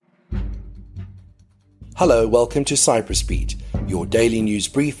Hello, welcome to Cyprus Beat, your daily news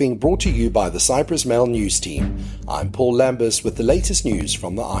briefing brought to you by the Cyprus Mail news team. I'm Paul Lambus with the latest news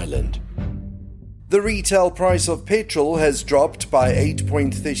from the island. The retail price of petrol has dropped by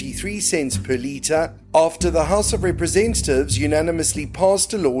 8.33 cents per litre after the House of Representatives unanimously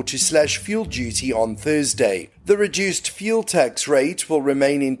passed a law to slash fuel duty on Thursday. The reduced fuel tax rate will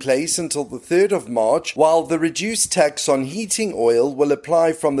remain in place until the 3rd of March, while the reduced tax on heating oil will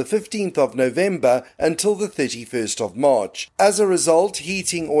apply from the 15th of November until the 31st of March. As a result,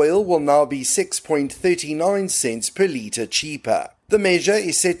 heating oil will now be 6.39 cents per litre cheaper. The measure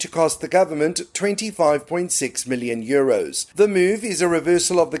is set to cost the government €25.6 million. The move is a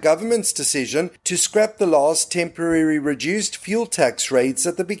reversal of the government's decision to scrap the last temporary reduced fuel tax rates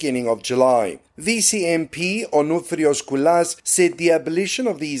at the beginning of July. VCMP Onufrios Koulas said the abolition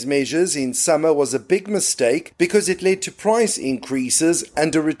of these measures in summer was a big mistake because it led to price increases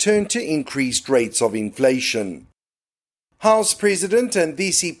and a return to increased rates of inflation. House President and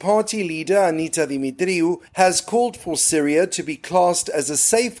VC Party leader Anita Dimitriou has called for Syria to be classed as a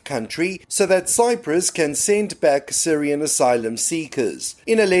safe country so that Cyprus can send back Syrian asylum seekers.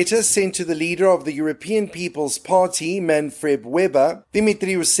 In a letter sent to the leader of the European People's Party, Manfred Weber,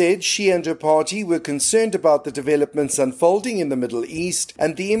 Dimitriou said she and her party were concerned about the developments unfolding in the Middle East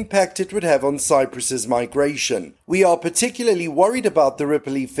and the impact it would have on Cyprus's migration. We are particularly worried about the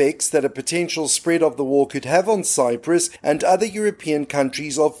ripple effects that a potential spread of the war could have on Cyprus and other European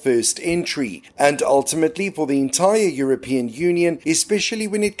countries of first entry, and ultimately for the entire European Union, especially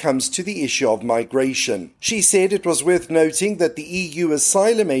when it comes to the issue of migration. She said it was worth noting that the EU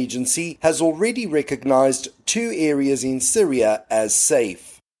Asylum Agency has already recognized 2 areas in Syria as safe.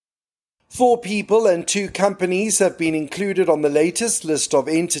 4 people and 2 companies have been included on the latest list of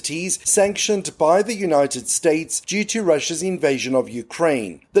entities sanctioned by the United States due to Russia's invasion of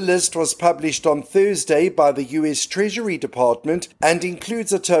Ukraine. The list was published on Thursday by the US Treasury Department and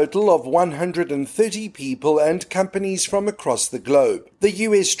includes a total of 130 people and companies from across the globe. The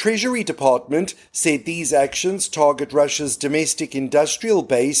US Treasury Department said these actions target Russia's domestic industrial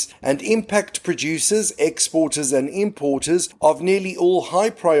base and impact producers, exporters and importers of nearly all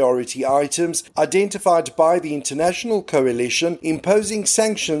high-priority items identified by the international coalition imposing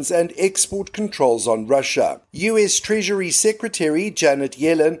sanctions and export controls on Russia. US Treasury Secretary Janet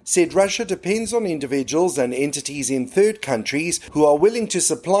Yellen said Russia depends on individuals and entities in third countries who are willing to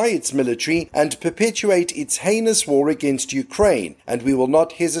supply its military and perpetuate its heinous war against Ukraine, and we will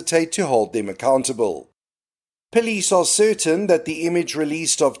not hesitate to hold them accountable. Police are certain that the image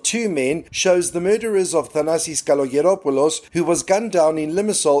released of 2 men shows the murderers of Thanasis Kalogeropoulos, who was gunned down in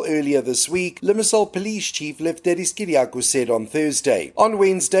Limassol earlier this week, Limassol Police Chief Lefteris Kyriakou said on Thursday. On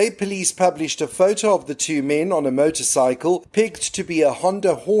Wednesday, police published a photo of the 2 men on a motorcycle pegged to be a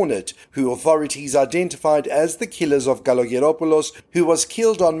Honda Hornet, who authorities identified as the killers of Kalogeropoulos, who was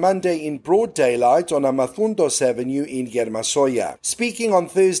killed on Monday in broad daylight on Amathundos Avenue in Germasoia. Speaking on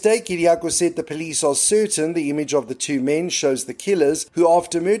Thursday, Kyriakou said the police are certain the image of the 2 men shows the killers who,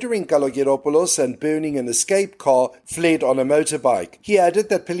 after murdering Kalogeropoulos and burning an escape car, fled on a motorbike. He added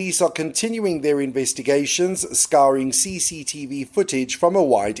that police are continuing their investigations, scouring CCTV footage from a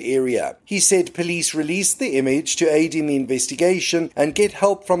wide area. He said police released the image to aid in the investigation and get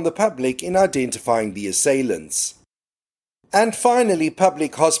help from the public in identifying the assailants. And finally,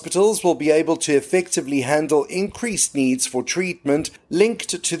 public hospitals will be able to effectively handle increased needs for treatment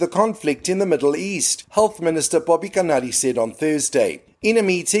linked to the conflict in the Middle East, Health Minister Bobby Kanari said on Thursday. In a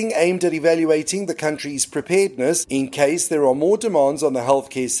meeting aimed at evaluating the country's preparedness in case there are more demands on the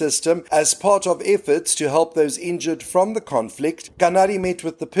healthcare system as part of efforts to help those injured from the conflict, Kanari met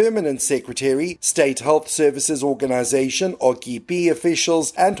with the Permanent Secretary, State Health Services Organization (OKP)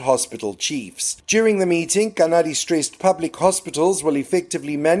 officials and hospital chiefs. During the meeting, Kanari stressed public hospitals will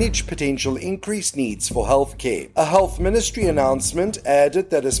effectively manage potential increased needs for healthcare. A health ministry announcement added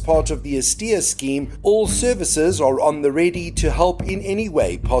that as part of the Estia scheme, all services are on the ready to help in any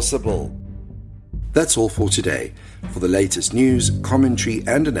way possible. That's all for today. For the latest news, commentary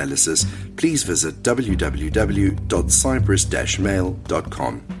and analysis, please visit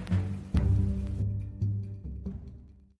www.cyprus-mail.com.